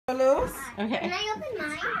this. Okay. Can I open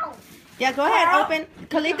mine? Yeah, go ahead. Open.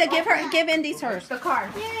 Kalita, give Indy's hers. The card.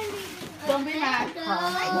 Don't be mad.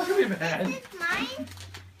 Don't be mad. This is mine.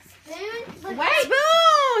 Spoon. Wait.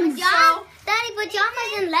 Spoons. Daddy, but y'all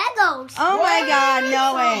making Legos. Oh my God,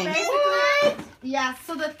 no way. What? Yeah,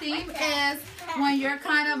 so the theme is when you're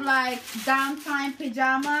kind of like downtime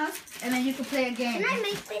pajamas, and then you can play a game. Can I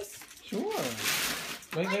make this? Sure.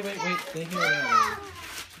 Wait. Stay here.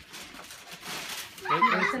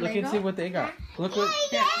 Wait, look and see what they got. Look what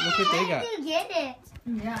they got. Where did you get it?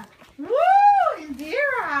 Yeah. Woo!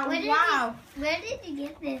 Indira! Wow. Where did you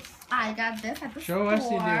get this? I got this at the Show store. us,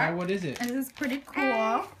 Indira. What is it? And this is pretty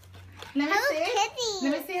cool. Let me see. Kitty.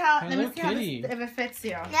 Let me see how. Hello Let me see how Kitty. this, if it fits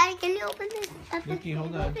you. Daddy, can you open this? Lucky,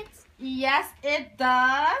 hold on. Yes, it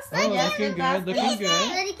does. Oh, yes, looking it does. good. Looking good.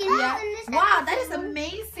 Daddy, can you Yeah. open this? Wow, that is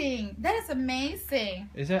amazing. That is amazing.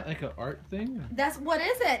 Is that like an art thing? That's what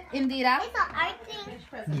is it, Indira? It's an art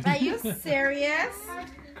thing. Are you serious?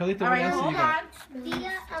 Kalita, All what right, else do hold you got? on. The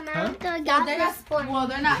amount Well, of they're dollars not. Well,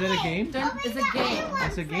 they're not. Is it a game? It's a game.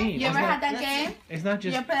 It's a game. You ever had that game? It's not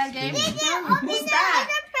just. You ever play that game? spinning. Who's that?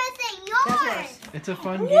 present. That's Yours. yours. It's a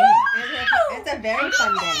fun game. It's a very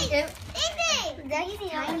fun game. Daddy,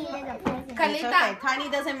 I needed a present. It's Kalita. okay. Tiny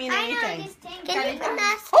doesn't mean anything. Can you open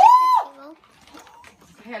this at Oh! the table?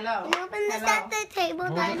 Hello. Can you open this Hello. at the table,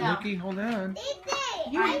 Hold Daddy? on, Lucky, hold on.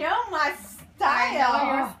 You know my I know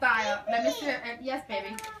style. your style. Let me see it. Yes,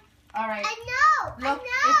 baby. All right. I know. Look,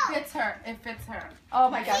 it fits her. It fits her. Oh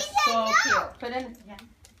my gosh, so No. cute. Put in.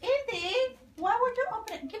 Indy, why would you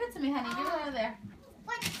open it? Give it to me, honey. Give it over there.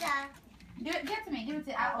 What's that? Give it to me. Give it to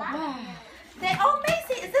me. I'll open it. Oh,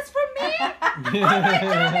 Macy, is this for me?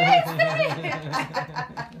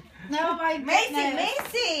 No, my Macy, goodness.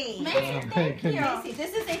 Macy. Macy, thank you. Macy,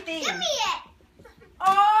 this is a theme. Give me it.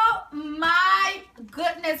 Oh my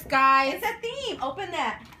goodness, guys. It's a theme. Open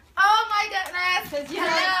that. Oh my goodness. Because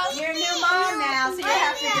Hello. you're a new mom now, so you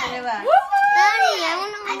have to get relaxed. Woo-hoo. Daddy, I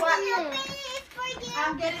want to open it.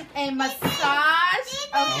 I'm getting a massage.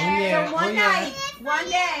 Okay. yeah. So one Oh, yeah. night, one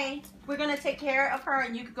day, we're gonna take care of her,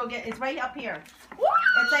 and you could go get. It's right up here. Woo.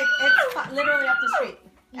 It's literally up the street.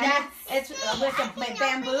 And Yes. it's with the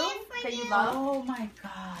bamboo that you love. Oh my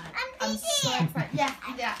God. I'm so excited.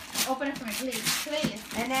 Yeah. Open it for me, please.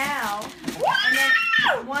 And now, and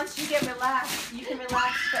then once you get relaxed, you can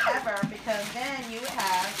relax forever because then you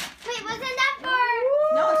have. Wait, wasn't that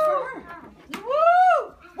for? No, it's for her.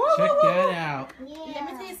 Woo! Check that out. Let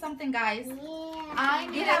me tell you something, guys. Yeah. I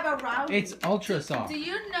You need have a. a round. It's ultra soft. Do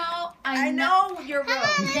you know? I know your room.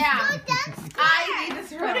 Yeah. That's I need this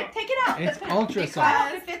Put robe. it, take it out. It's Put it- ultra because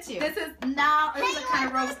soft. It fits you. This is the kind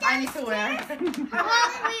of robes I need to wear. Because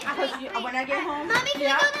when I get home. Mommy, can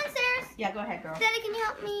Yeah. you go downstairs? Yeah, go ahead, girl. Daddy, can you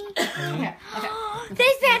help me? Okay. Okay.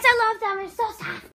 These pants, I love them. They're so soft.